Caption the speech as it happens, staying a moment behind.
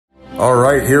All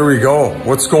right, here we go.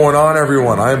 What's going on,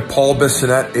 everyone? I'm Paul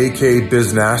Bissonnette, aka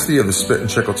Biz Nasty of the Spit and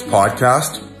Chicklets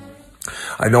podcast.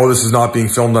 I know this is not being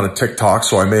filmed on a TikTok,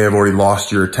 so I may have already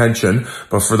lost your attention.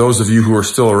 But for those of you who are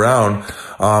still around,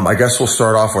 I guess we'll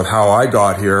start off with how I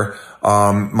got here.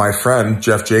 My friend,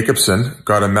 Jeff Jacobson,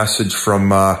 got a message from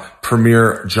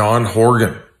Premier John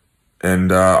Horgan.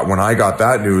 And when I got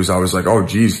that news, I was like, oh,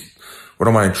 geez, what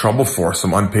am I in trouble for?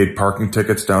 Some unpaid parking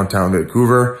tickets downtown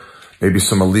Vancouver, maybe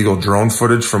some illegal drone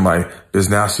footage from my Biz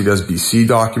Nasty Does BC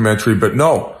documentary. But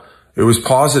no, it was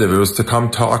positive. It was to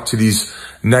come talk to these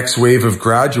next wave of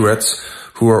graduates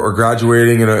who are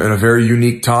graduating in a very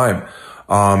unique time.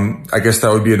 I guess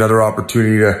that would be another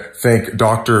opportunity to thank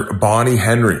Dr. Bonnie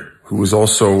Henry, who was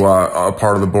also a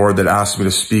part of the board that asked me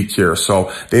to speak here.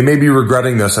 So they may be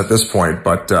regretting this at this point,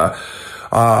 but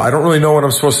I don't really know what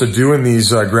I'm supposed to do in these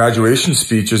graduation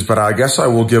speeches, but I guess I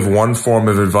will give one form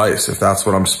of advice if that's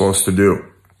what I'm supposed to do.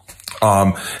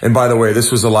 And by the way, this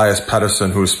was Elias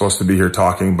Pedersen who was supposed to be here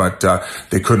talking, but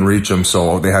they couldn't reach him,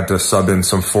 so they had to sub in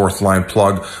some fourth line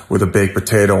plug with a baked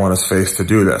potato on his face to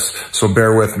do this. So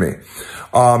bear with me.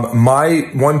 My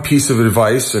one piece of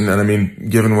advice, and I mean,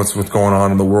 given what's going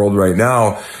on in the world right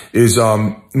now, is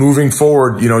moving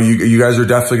forward, you guys are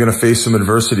definitely going to face some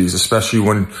adversities, especially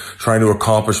when trying to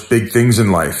accomplish big things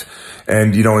in life.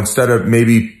 And, instead of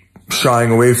maybe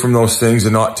shying away from those things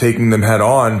and not taking them head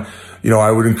on,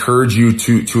 I would encourage you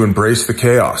to embrace the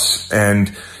chaos and,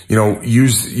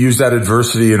 use that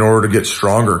adversity in order to get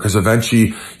stronger, because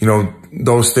eventually,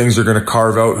 those things are going to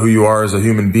carve out who you are as a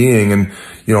human being. And,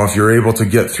 if you're able to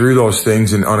get through those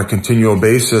things and on a continual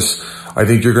basis, I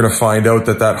think you're going to find out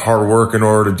that hard work in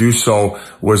order to do so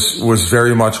was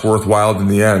very much worthwhile in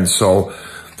the end. So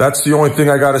that's the only thing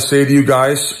I got to say to you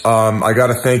guys. I got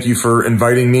to thank you for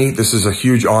inviting me. This is a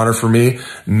huge honor for me.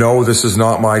 No, this is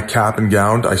not my cap and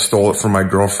gown. I stole it from my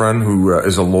girlfriend, who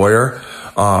is a lawyer.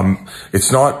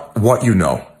 It's not what you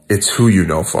know. It's who you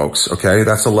know, folks. Okay.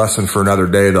 That's a lesson for another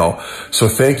day though. So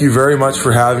thank you very much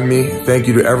for having me. Thank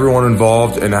you to everyone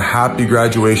involved, and a happy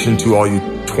graduation to all you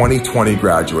 2020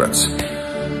 graduates.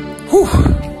 Whew.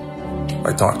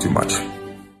 I talk too much.